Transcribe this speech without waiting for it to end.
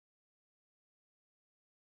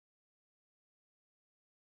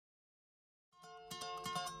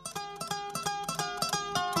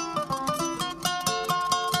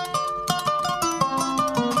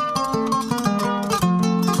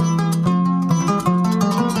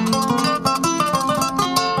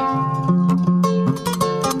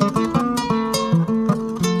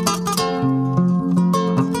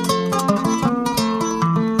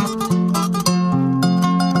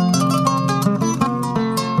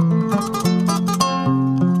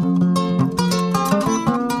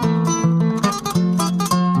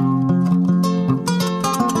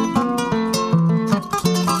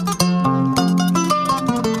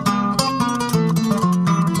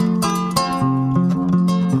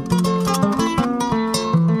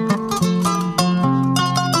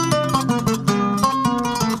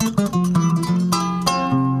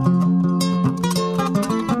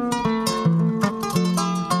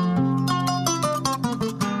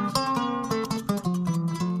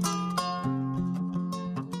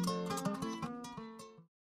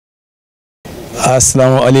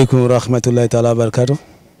Assalamu alaikum rahmatullahi ta'ala barakatuh.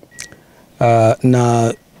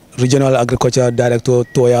 Na Regional Agriculture Director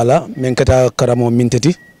Toyala menkata karamo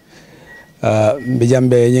minteti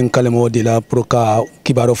bijambe yin kalemo dila pour ka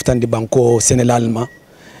kibaro ftandi banko Sénégal ma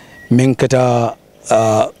menkata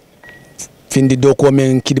findi doko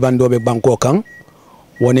men kidibandobe banko kan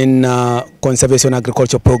wonin conservation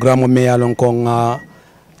agriculture programme me yalon ko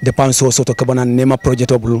dépense soto kabana nema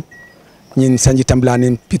projet oblu nyin sanji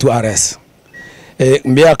tamblanin P2RS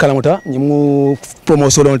mbiya kalamuta nyimu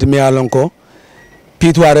promotion on me yalon ko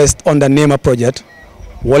P2RS on the NEMA project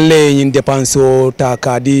wolle nyin dépense ta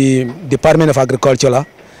ka di Department of Agriculture la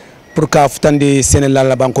pour ka futandi Sénégal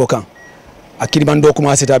la banko kan akidi bando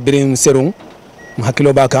commencé ta birim serum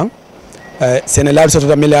hakilo bakan Sénégal soto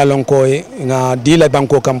ta mele yalon ko nga di la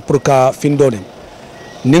banko kan pour ka findo den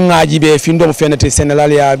ninga jibe findo mo fenati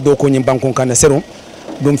Sénégal ya do ko nyin banko kan serum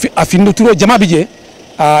dum fi afindu turo jama bije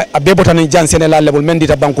a bebotani jan Sénégal lebul mendi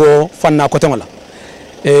ta banko fanna ko tangola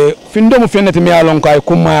findo mo fenati mi alon ko ay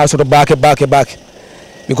kuma soto bake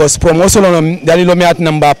because promotion on dalilo mi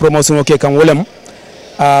atnamba promotion ke kan wolem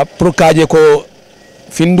pour kaje ko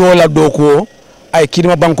findo la doko ay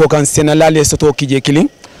kidima banko kan Sénégal le soto kije kilin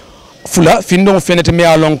fula findo mo fenati mi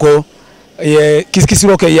alon ko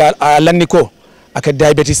kiskisiro ke ya lanni ko aka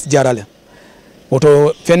diabetes jarale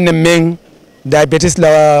woto fenne men diabetes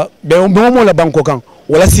la be mo la banko kan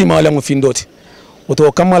wala sima la mo findoti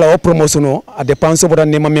woto kamala o promotion a dépense botan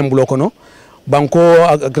nema membulo kono banko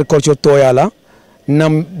agriculture toyala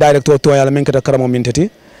nam director toyala men kata karamo mintati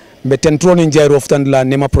be tentro ni jairo oftan la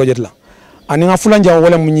nema project la ani nga fulanja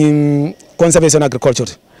wala mu conservation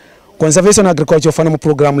agriculture fana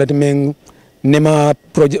programme la men nema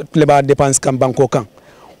project leba dépense kam banko kan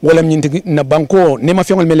wala nyinti na banko nema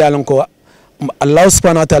fengol melalan ko Allah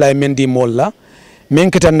subhanahu wa ta'ala men di molla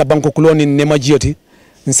men kata na banko kuloni nema jioti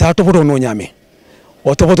nsa to poto no nyame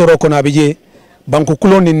o to poto ko na bije banko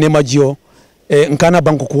kuloni nema jio nkana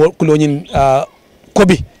banko kuloni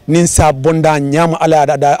kobi nin sa bonda nyama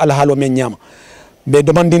ala halo men nyama be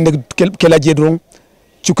demandinde kela jedron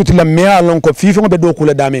cukutila me alon ko fifo be do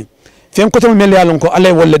kula dame fen ko to mel alon ko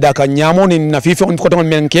alay wolle daka nyamo ni na fifo ko to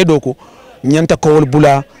men ke do ko nyanta ko wol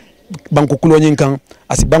bula banko kuloni kan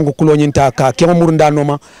asi banko kuloni ta ka kema murunda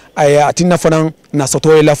noma ay atinna fanan na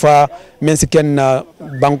soto e lafa men siken na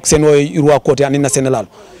bank seno irwa kote anina Sénégal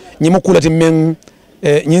nyimo kulati men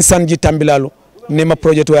nyin sanji tambilalo nema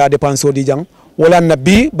projet o ya dépense di jang wala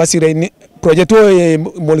nabi basire ni projet o e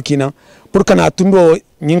molkina pour kana tundo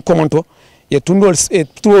nyin commento e tundo e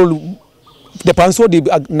tro dépense di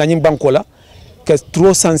na nyin bankola que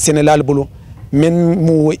 300 Sénégal bulu men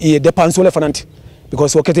mu e dépense le fananti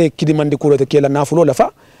because wakete kidimande kurote kela nafulo la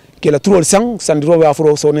fa kela trol sang sandiro wa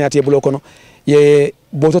afro so nati bulo kono ye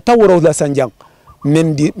boto tawro la sanjang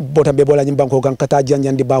mendi bota be bola banko kan kata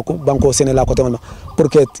janjandi banko Sénégal ko tono pour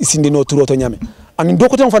que sindino turo to nyame ani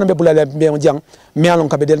doko ton fana be bola be jang mi alon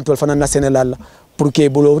ka be del tol fana na Sénégal pour que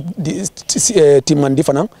bolo timandi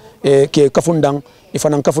fana ke kafundang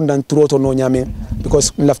ifana kafundang turo to no nyame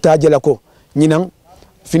because lafta jela ko nyinang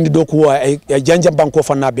findi doku wa ay janja banko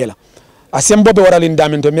fana bela asembo be waralin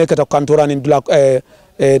damin to me kata kantorani dula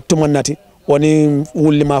tumannati woni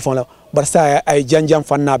wulli ma fon la barsa ay janjam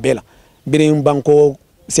fanna bela birim banko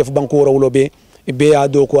chef banko rawlo be ya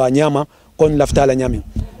do ko nyama kon laftala nyami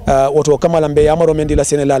woto kamala be yamaro mendi la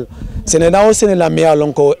Sénégal me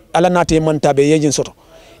alon ko ala nati manta be yejin soto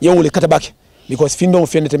yewuli katabake because findo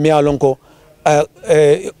fendete me alon ko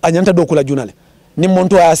anyanta do ko la junale ni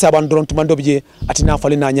monto a saban dron to mando bije atina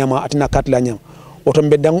falina nyama atina katla nyama woto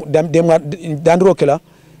be dandro kala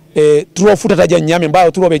tro futata jan nyame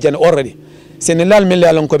ba tro be jan already Sénégal mel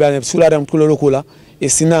alon ko be sularam kulolo kula e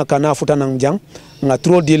sina kana futana jang nga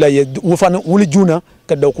tro di la ye wufana wuli juna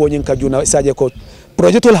ka daw ko nyin ka juna saje ko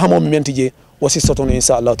projet tol hamo mentije wasi sotono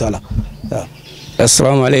inshallah taala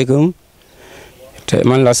assalamu alaikum te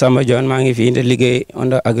man la Samba John ma ngi fi inde liggéey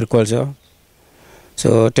under agriculture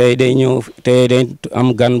so tay day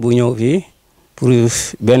am gan bu ñew fi pour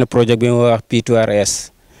ben projet bi wax P2RS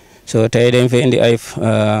so tay dañ fa indi ay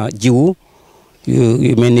jiwu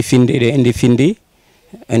yu melni findi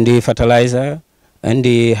indi fertilizer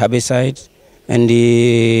indi herbicide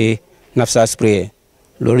indi nafsa spray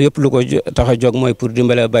lolu yep lu ko taxa jog moy pour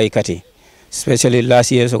dimbale baykat yi especially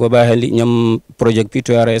last year so ko baxali ñom projet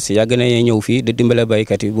P2RS yag na ñew fi de dimbale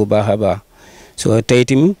baykat yi bu baaxa baax so tay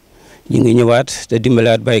tim ñi ngi ñewat de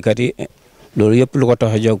dimbalaat baykat yi lolu yep lu ko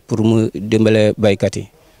taxa jog pour mu dimbale baykat yi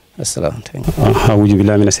assalam a'udhu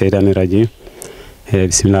billahi minash shaitanir rajim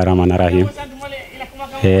bismillahir rahmanir rahim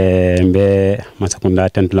mbe masakunda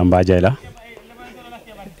tentu lamba jayla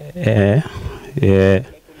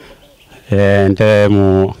nte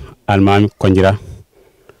mu almami konjira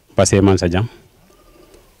passé man sa jam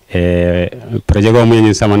projet go mu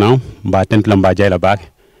ni sama naw mba tentula mba jayla baake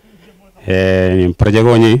projet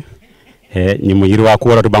go ni ni mu yirwa ko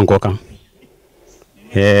wala to banko kan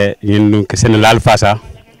ñin Sénégal fasa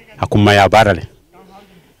akuma ya barale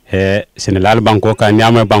Sénégal banko kan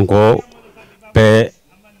nyama banko pe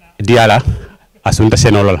diala asunta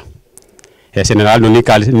senolola Sénégal ni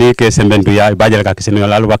kal ni ke sembentu ya bajal ka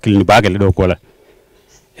Sénégal wakil ni bagale do ko la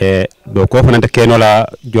do ko fananta kenola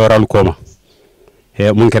joral koma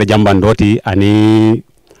mun kere jamban doti ani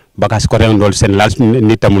bakas ko ren dol Sénégal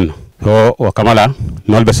ni tamun so o kamala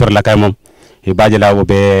nol be sor la kay mom e bajala wo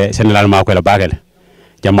be Sénégal ma ko la bagale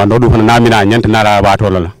jamban do fana namina nyanta nala wato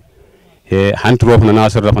la hantro fana na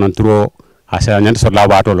sor fana turo asa nyanta sor la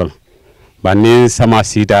wato la banni sama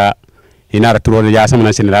sita inara turo ya sama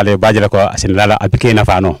na Sénégal bajala ko Sénégal abike na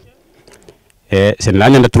fano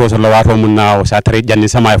Sénégal nyanta turo sor la wato mun na o sa tari janni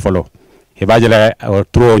sama e folo e bajala o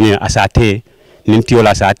turo ni asate ninti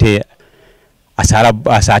wala asate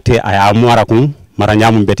asate aya muara kun mara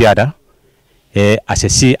nyamu betiada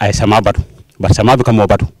asesi ay sama batu bar sama bi kamo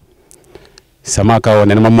batu sama ka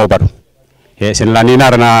wonen mo batu Sénégal ni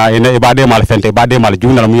narana ene ibade mal fente ibade mal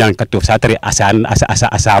juna mu yang katto sa tari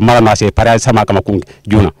asa mara na se para sama kama kun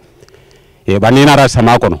juna bani nara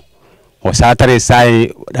sama kono o sa tari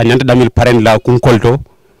sai anyanta damil paren la kun kolto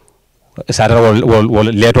sa tara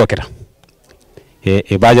wol leto keta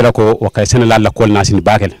bajala ko o kay Sénégal la kol nasin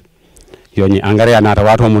bakel yoni engrais anata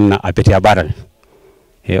wato mun na apeti abadal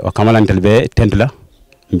o kamalantel be tentula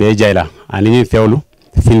be jayla ani fewlu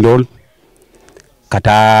findol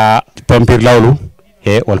kata pompir lawlu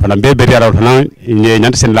wol fana be beti ara fana ni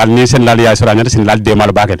nyanta Sénégal ya sura nyanta Sénégal de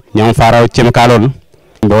mal bakel nyam fara cem kalol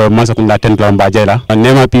bo mansa kun la tentula ba jayla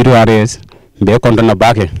nema piru ares be konton na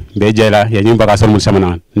bakel be jayla ya nyum baga sol mun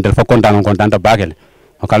samana ndel fa kontan ta bakel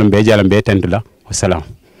o kalam be jayla be tentula wassalam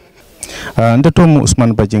ndetomo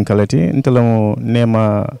Ousmane Badjing Kalati ntelamo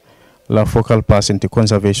nema la focal person to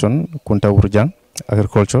conservation kunta wurjang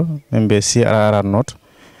agriculture membe CRR not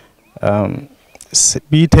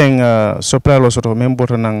biteng supply lo soto membo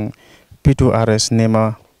nang P2RS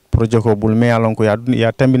nema project ko bul me alon ko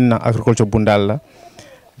ya tambin na agriculture bundal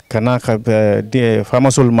kana ka de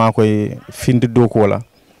famasol ma koy finde do ko la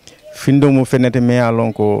findo mo fenete me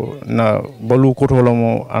alon ko na balu ko tolo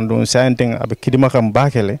mo andon sainteng abe kidima kam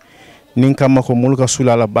bakele nin kam ko mulka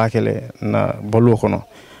sulala bakele na balu kono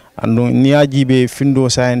andon niaji be findo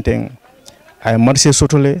sainteng ay marché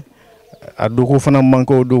sotole adu ko fana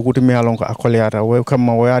manko do ko me alon ko akoliata way kam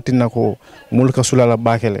ma wayatina ko mulka sulala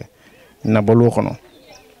bakele na balu kono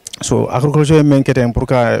so agriculture men keten pour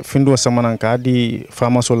ka findo samanan ka di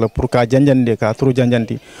famasol pour ka janjande ka turu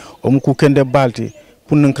janjanti o mu ku kende balti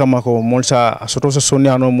punnin kama ko molsa soto so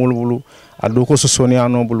soniano mulbulu adu ko so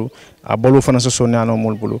soniano bulu a balu fana so soniano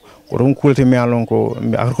mulbulu ko ron kulte me alon ko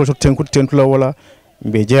agriculture tentula wala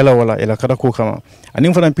be jela wala ila kada ko kama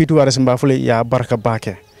anin fana P2RS mba fule ya barka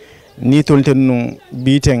bake ni tolten no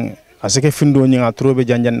biten asake findo nyinga trobe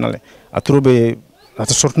janjannale a trobe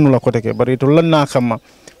ata sortunu la koteke bari to lanna kama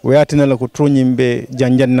wayatina la ko tronyimbe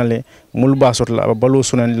janjannale mulba sotla balu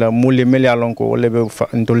sunan la mulle meli alon ko wala be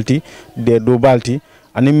ndolti de do balti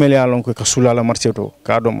ani meli alon ko kasula la marché to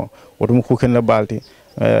ka doma wotum ko ken la balti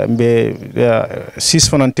be 6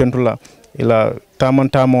 fanan tentula ila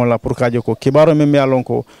tamantamo la pour kaje ko kibaro meme alon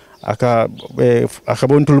ko aka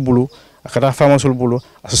bontul bulu aka ta famasul bulu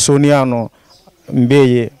asa soniano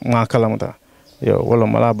mbeye ma kalamuta yo wala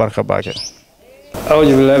mala barka bake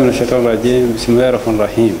أعوذ بالله من الشيطان الرجيم بسم الله الرحمن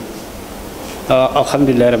الرحيم الحمد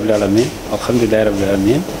لله رب العالمين الحمد لله رب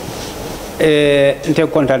العالمين أنت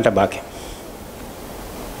كونتان تباك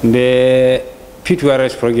ب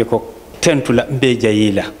P2RS projet ko tentula be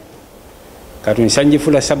jayila katun sanji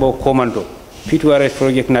fula sabo komando P2RS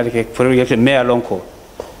projet na ke projet me alonko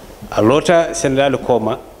alota Sénégal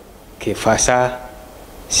koma ke fasa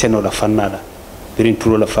seno la fannala birin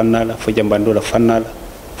turo la fannala fo jambando la fannala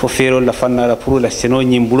fo fero la fannala pour la seno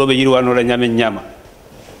nyimbulo be yirwano la nyame nyama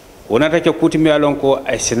wonata ke kuti me alonko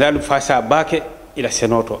ay Sénégal fasa bake ila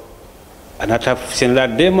senoto anata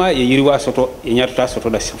Sénégal dema e yirwa soto e nyarta soto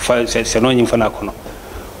la seno nyim fana kono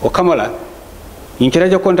o kamala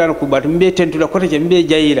yinkiraje kontana ku bat mbe tentula kote je mbe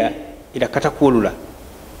jayila ila kata kolula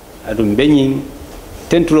adum benyin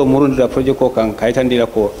tentulo murunda projet ko kan kaytandila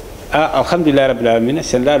ko alhamdulillah rabbil alamin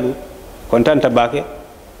Sénégal kontanta bake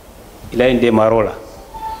ila inde marola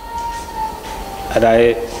ada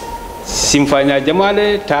simfanya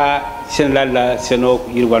jamale ta Sénégal la seno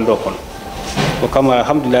yirwando kono o kama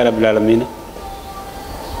alhamdulillah rabbil alamin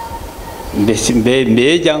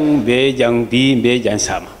be jang bi be jang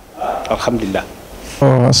sama alhamdulillah.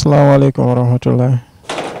 Assalamu alaikum warahmatullahi.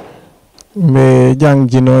 Mbe jang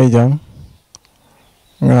jinoy jang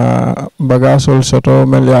nga bagasol soto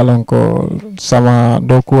mel yalan ko sama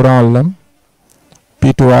do courant lam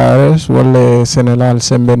P2RS wala Senelal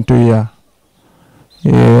sembentuya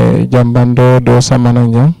jambando do sama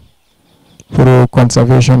nang pour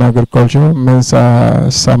conservation agriculture men sa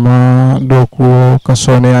sama do ko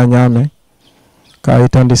kasone a nyame ka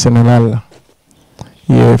itandi Senelal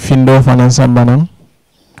ye findo fanan sambanan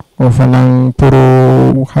o fanan pour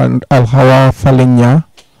al hawa falinya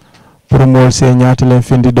pour mol se nyati len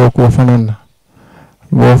findi do ko fanan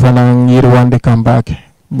wo fanan yirwande kambake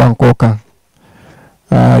banko kan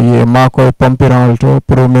ye mako pompiral to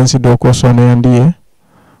pour men si do ko sone andi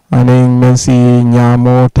ani men si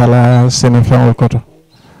nyamo tala senefal koto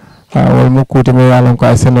wal mu kuti me yalan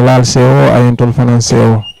ko Senelal seo ayen tol fanan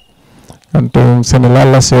seo antum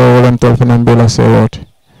Senelal la seo wala tol fanan bela seo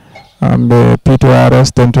ambe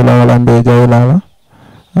P2RS tentula wala ambe jaylala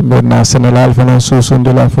ambe na Senelal fanan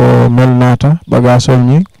susundila fo melnata bagasol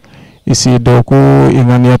ni isi doku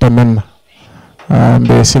inganiata menna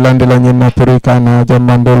ambe silandila nyinna puri kana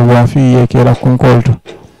jambandol wafi yekela kunkolto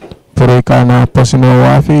puri kana posino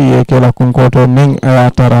wafi yekela kunkolto ning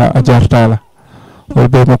ayatara ajartala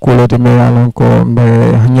wolbe mo kuloti me yalon ko mbe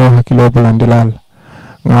hanyo hakilo bulandilal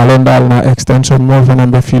ngalon dal na extension mo fanan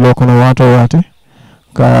be filo kono wato wati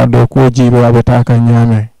ka do ko jibe abeta ka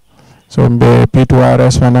nyame so mbe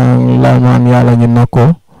P2RS fanan layman yala nyinna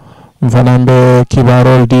ko fanan be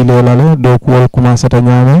kibarol dile lale do ko commence ta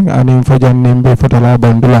nyame ani fajan nimbe fotala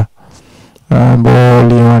bandula bo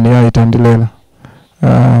liwan ya itandilela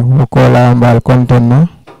ko la mbal kontonna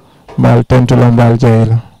mbal tentula mbal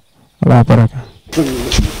jeyla la baraka.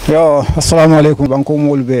 Yo assalamu alaikum banko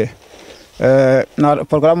mulbe na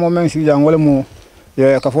programme mo men si jang wala mo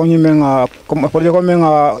ye ka fo menga comme projet ko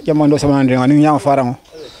menga jamando sama ndinga ni nyam farango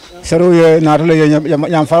seru ye na tole ye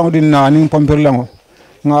nyam farango dinna ni pompir lango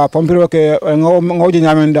nga pompir ke ngawji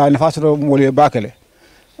nyamen da na fasoro mole bakele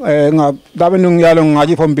nga dabe nung yalo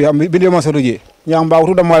ngaji pompi binde ma soruji nyam ba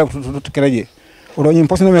wutu da mala kereje o nyim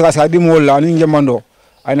posno me ga sa di molla ni jamando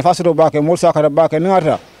ay na fasoro bake mol sakara bake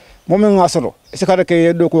ngata momen ngasoro sikata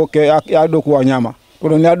ke do ko ke ya do ko nyama ko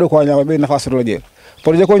don ya do ko nyama be na fasoro je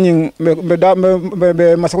projet ko nyin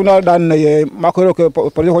be masakuna dan ye makoro ke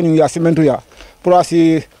projet ko nyin ya simentu ya pour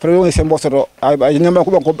asi projet sembo soro ay nyama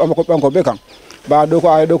ko banko be kan ba do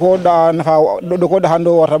ko ay do ko da na fa do ko da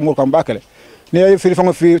hando wata mur kam bakele ne fi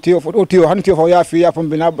fango fi tio han tio fo ya fi ya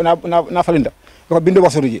pombi na falinda ko bindo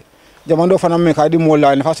basoro je jamando fanam men ka di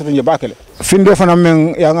molla na fasoro je bakele findo fanam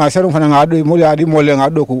men ya nga serum fanam nga do molla di molle nga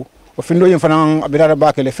do ko o findo yim fanan abirara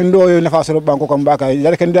bakele findo yo nafa soro banko kam baka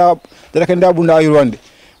jare kenda bunda yurwande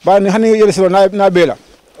ba ni hani yele soro na bela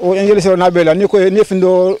o en yele soro na bela ni ko ni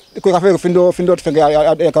findo ko ka fe findo to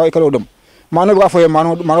fenga ka lo dum mano ba fo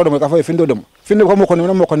mano dum ka fo findo dum findo ko mo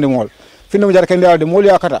ko ni mol findo jare kenda de mol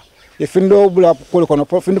ya kata e findo bula ko kono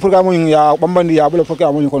findo programme ya bambandi ya bula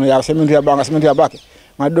programme ko ya seminti ya banga seminti ya bake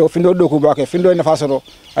ma do findo do ko bake findo na fasoro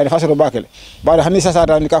ay fasoro bakele ba hani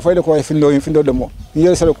sasa ni ka fayde ko findo demo ni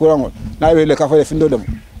yel sala kurango na we le ka fayde findo demo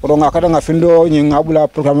ko nga kada nga findo ni ngabula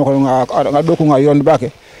programme ko nga do ko nga yon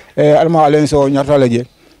bake alma alenso nyarta leje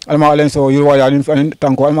alma alenso yurwa ya ni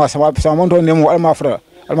tanko alma sama monto nemo alma fra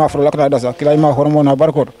la kana dasa kila ma hormona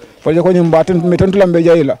barkot projet ko ni mbaten metentu lambe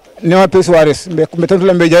jayila nema P2RS metentu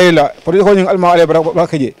lambe jayila projet ko ni alma ale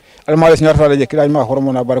barakaje alma les nyarta leje kila ma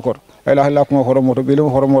hormona barkot la ilaha illa kuma horomoto bilu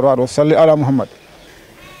horomoto ado salli ala muhammad.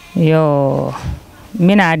 Yo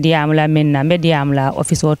mina diamla minna be diamla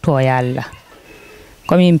office o to yalla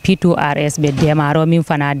comme P2RS be demaro min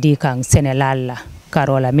fana di kan Senelal la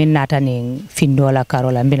karola minna tani findola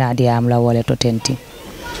karola bina diamla wole to tenti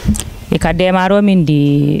e ka demaro min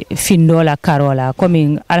di findola karola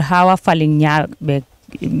comme al hawa falin nya be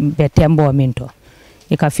tembo minto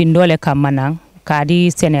e ka findole kamanan kadi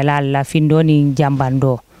Senelal la findoni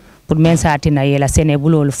jambando pour men satina yela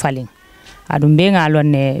senebulol falin adum be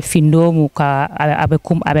ngalonne findo mu ka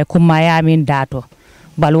abe kumaya min dato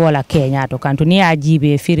balwola Kenya to kanto ni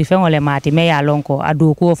ajibe firi fengole mati me ya lonko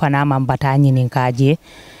adu ko fana man batani nin kaje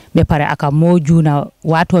be pare aka mojuna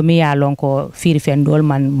wato me ya lonko firi fendol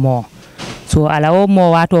man mo so ala o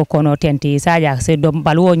mo wato kono tenti saja se do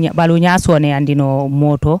balu nya sone andino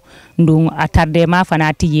moto ndung atarde ma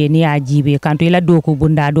fana tiye ni ajibe kanto ila doku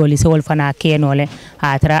bunda doli se wol fana kenole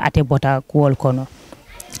atra ate bota kuol kono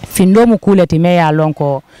findo mu kuleti me ya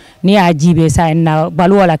lonko ni ajibe sa na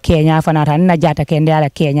balu wala Kenya fana tan na jata kende ala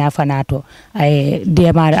Kenya fana to ay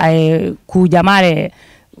demar ay ku jamare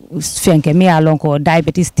fenke me ya lonko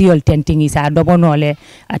diabetes tiol tentingi sa dobonole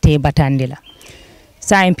ate batandila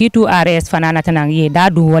sa en P2RS fana natanan ye da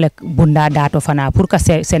du wala bunda dato fana pour que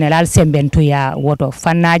Sénégal sembentu ya woto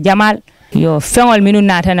fanna jamal yo feŋol minnu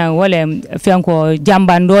natanan wala fenko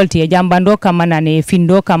jambandol ti jambando kamana ne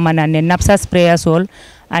findo kamana ne napsa sprayasol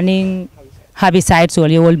ani herbicide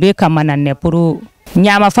sol yewol be kamana ne pour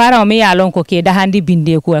nyama fara mi yalon ko ke da handi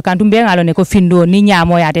binde ko kantum be ngalo ne ko findo ni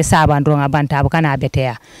nyamo yate sabandro ngabanta kana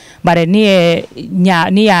betea bare ni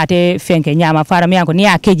ni yate fenke nyama fara mi yanko ni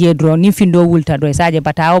akeje dro ni findo wulta do saje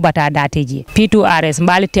bata o bata dateji P2RS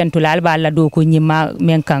mbali tentulal balla do ko nyima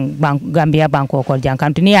men kan Gambia banko ko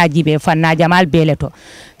jankantu ni ajibe fanna jamal beleto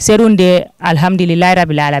serunde alhamdulillah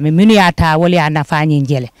rabbil alamin minu yata wali ana fanyi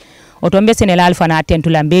njele otombe Sénégal fana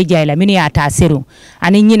tentula be jayla minu ya ta seru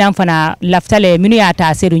ani nyinan fana laftale minu ya ta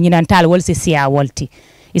seru nyinan tal wol siya wolti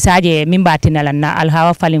isaje min batinala na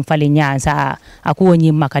alhawa falin nya sa aku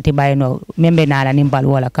woni makati bayno membe nala nimbal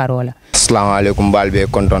wala karola. Assalamu alaikum balbe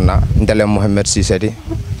kontonna ndele Mohamed Sisedi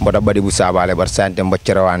boda badi bu sabale bar sante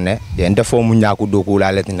mboccere wanne ye ndefo mu nyaaku doku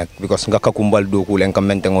la leti nak because nga kakumbal doku len kam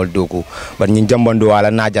mentengol doku bar nyi jambando wala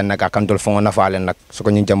na janna ka kantol fo na faale nak suko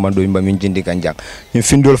nyi jambando mba min jindi kanjang nyi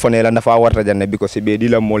findol fone la nafa warta janne because be di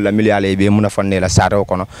la mol la miliale be muna fanne la saro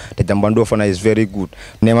kono te jambando fona is very good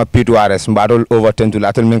nema P2RS mbadol over tentul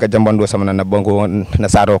atul min ka jambando samana na bango na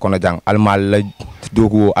saro kono jang almal la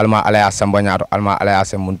doku alma alaya sambanyaato alma alaya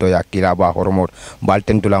munto yakila ba hormor bal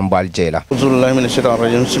tentula mbal jela Bismillah min shaitan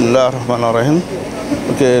rajim bismillahir rahmanir rahim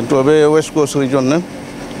okay to be West Coast region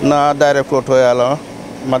na director to yala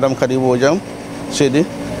madame Kadibo Jam Sedi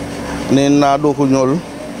ni na do ko ñol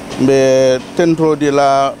be tentro di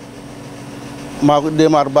la ma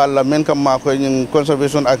demar balla men kam ma ko ñing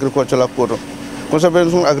conservation agriculture la ko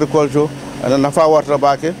conservation agriculture na fa warta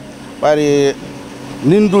baake bari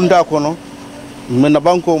nin dunda kono men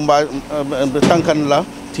banko mba tankan la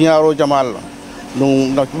tiñaro jamal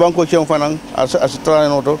dum na banko cem fanan as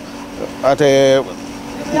tranoto ate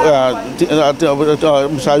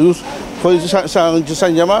sayus fo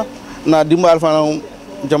sanjama na dimbal fanan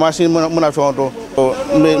jama sin muna fonto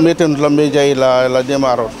meten lambe jay la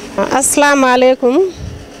demaro. Assalamu alaikum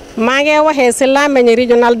maa ngi waxee si làmmiñ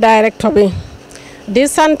regional director bi di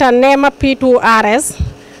sant Nema P2RS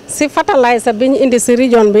si fertilizer bi ñu indi si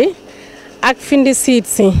region bi ak findi seed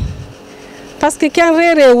si parce que kenn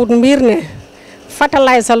réeréewut mbir ne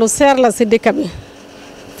fertilizer lu seer la si dëkk bi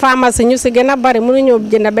pharmacie ñu si gën a bari mënuñoo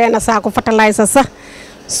jënd benn saako fertilizer sax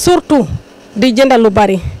surtout di jënd lu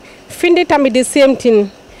bari findi tamit di seemtin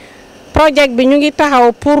projet bi ñu ngi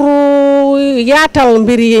taxaw pour yaatal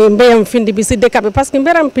mbir yi mbéyam findi bi si dëkk bi parce que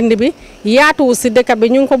mbiram findi bi yaatuwu si dëkk bi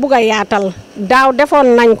ñu ngi ko bugg a yaatal daaw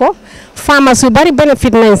defoon nañ ko pharmacie yu bari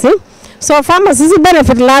bénéfice nañ si soo pharmacie si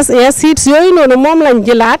bénéfice last year seeds yooyu noonu moom lañ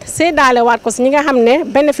jëlaat séddaale waat ko si ñi nga xam ne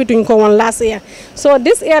bénéfice uñ ko woon last year soo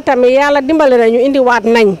this year tamit yàlla dimbale nañu indi waat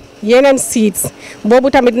nañ yeneen seeds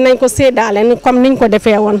boobu tamit dinañ ko séddaale comme niñ ko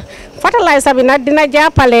defee woon fertilizer bi nag dina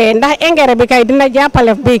jàppale ndax engrais bi kay dina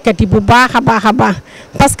jàppale béykat yi bu baax a baax a baax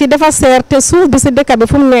parce que dafa seer te suuf bi si dëkk bi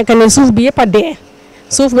fu mu nekk ne suuf bi yëpp a dee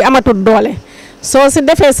suuf bi amatul doole soo si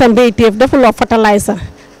defee sa mbéyteef defuloo fertilizer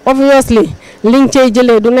obviously liñ cey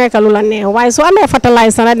jëlee du nekk lu la neex waaye su amee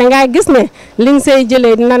fertilizer nag dangay gis ne liñ cey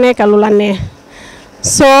jëlee dina nekk lu la neex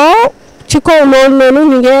soo ci kaw loolu noonu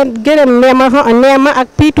ñu ngi gërëm Nema ak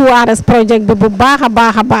P2RS projet bi bu baax a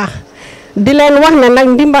baax a baax di leen wax ne nag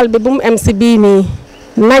ndimbal bi bu mu em si bii nii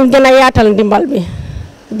nañ gën a yaatal ndimbal bi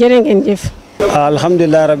jërë ngeen jëf.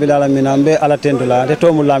 Alhamdulillah rabbil alamin ambe ala tendula te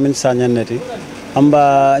tomu lamin sanyanneti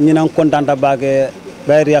amba ñinan kontanta baake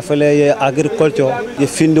bayri afele ye agriculture ye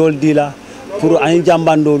findol dila pour an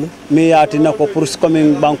jambandolu mi yatina ko pour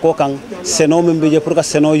comme banko kan seno min beje pour ka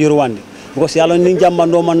seno yirwandi because yalo ni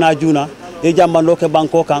jambando man na juna e jambando ke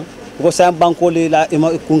banko kan ko sa banko le la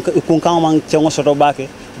kun kan man cengo soto baake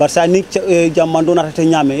bar sa ni jambando na te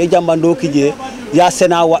nyame e jambando kije ya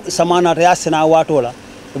sena samana ya sena watola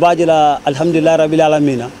bajila alhamdulillah rabbil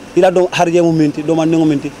alamin ila do harje mu minti do man ningo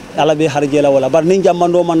minti ala be harje la wala bar ni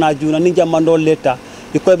jambando man na juna ni jambando leta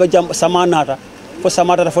ikoy ba jam samanata fo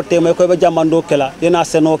samata da fotte may koy ba jambando kala yena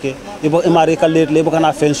senoke ibo imari kalet le bo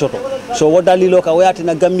kana fen soto so wodali lo ka wayati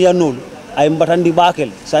na gamya nol ay mbatandi bakel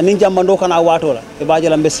sa ni jambando kana watola e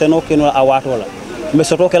bajila mbe senoke no a watola mbe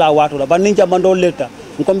soto kala a watola bar ni jambando leta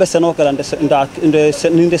ko mbe senoke la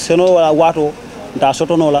nde seno wala wato nta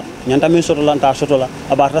soto nola nyanta min soto la nta soto la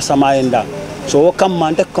abarta samayenda so wo kam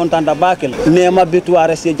man te content da bakel Nema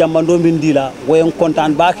P2RS ye jambando min dila woyen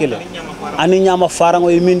content bakel ani nyama farango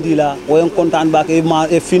e min dila woyen content bakel ma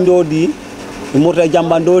e findo di murta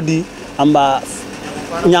jambando di amba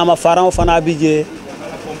nyama farango fana bije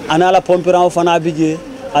ana la pompiran fana bije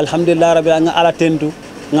alhamdulillah rabbil alamin ala tentu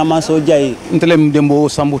ngama so jayi ntelem dembo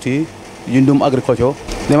sambuti yundum agriculture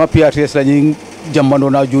nema PRTS la ñi jambando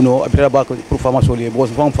na juno abita ba pour formation li bo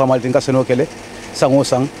fam formal tinga seno kele sango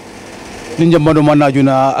sang ni jambando man na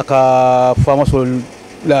juna aka formation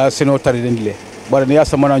la seno tari dendile bara ne ya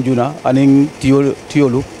samana juna anin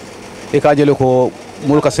tiyolu e ka jele ko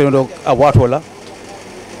mul ka seno do a wato la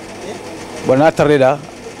bana tarreda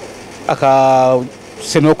aka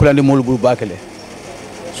seno kulande mol bu bakele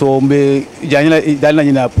so mbe janyala dalna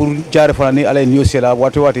nyina pour jare fanani ala new sela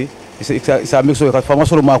wati isa mixo ka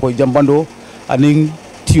formation ma ko jambando anin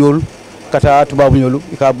tiol kata tubabu nyolu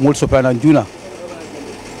ka mol soplana juna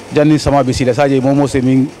janni sama besila saje momo se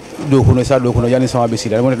min do kuno sa do kuno janni sama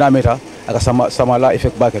besila mo na meta aka sama la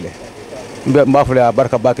effect bakele mbafula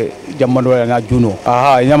barka bake jambando na juno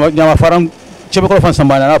aha nyama faram chebe ko fan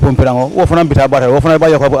sambana na pompirango wo fana bita bata wo fana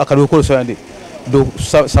baye ko aka do ko so yandi do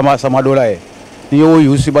sama dola e ni yo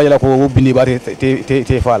yusi baye la ko wo bini bate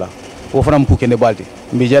te fala wo fana mpuke ne balti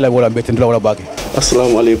mbi jala wala beten wala bake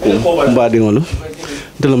assalamu alaikum mbadi ngolo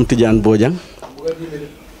delam Tidiane Bojang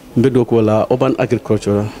mbedo ko la urban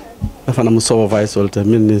agriculture afana mu supervisor ta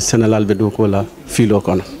min Sénégal bedo ko la filo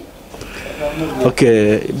kono ok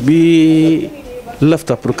bi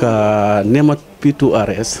lafta pour ka nemat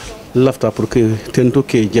P2RS lafta pour que tento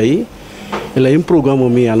ke jayi ela im programme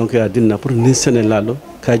mi alon ka dinna pour ni Sénégal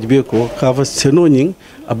kajbe ko ka fa seno nyin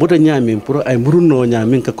abuda nyami pour ay murunno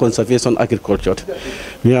nyami ka conservation agriculture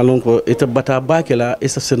mi alon ko eta bata bakela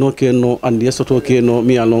esa seno ke no andi soto ke no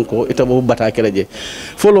mi alon ko eta bo bata kala je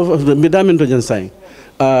folo mi damin to jan say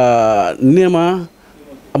nema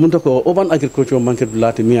amunta ko urban agriculture market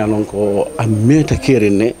blati mi alon ko ameta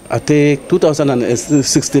kerene ate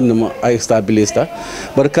 2016 no ay stabilista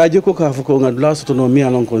bar kaje ko ka ko ngadla soto no mi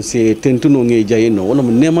alon ko se tentuno ngi jayino wala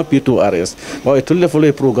mo nema P2RS wa e tulle folo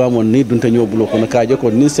programme ni dunta nyobulo ko kaje ko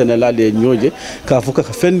ni Sénégal le nyoje ka fuka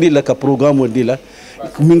ka fendi la ka programme dila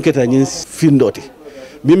min keta nyin findoti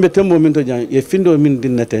bimbe tembo min to jan e findo min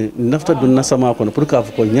dinnate nafta dun nasama kono pour ka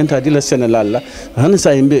ko nyanta dila Sénégal la han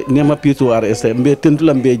sa yimbe nema P2RS mbe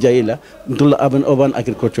tentula mbe jayila dula urban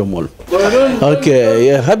agriculture mol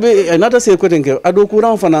okay habe nata se ko tenke ado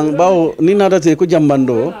courant fanan bawo ni nata se ko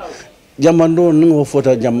jambando ningo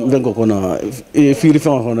fota jam bengo kono firi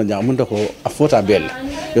fon hono jam mun ko a fota bel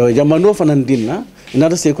yo jambando fanan dinna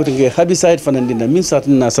nata se ko tenke habiside fanan dinna min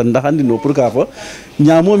satina sanda handi no pour ka fo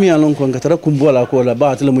nyamo mi alon ko ngatara kumbola ko la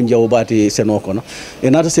baatla mun jaw baati seno kono e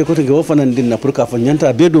nata se ko tenke wo fanan dinna pour ka fo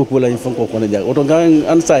nyanta be do ko la fon ko kono ja oto ga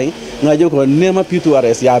an sai ngaje ko nema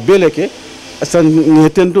P2RS ya beleke san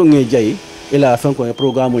ngetento nge jayi ila fon ko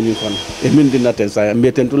programme ni kono e min dinna ten sai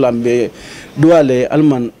mbe tentu lambe duale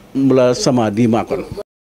alman mula sama di makon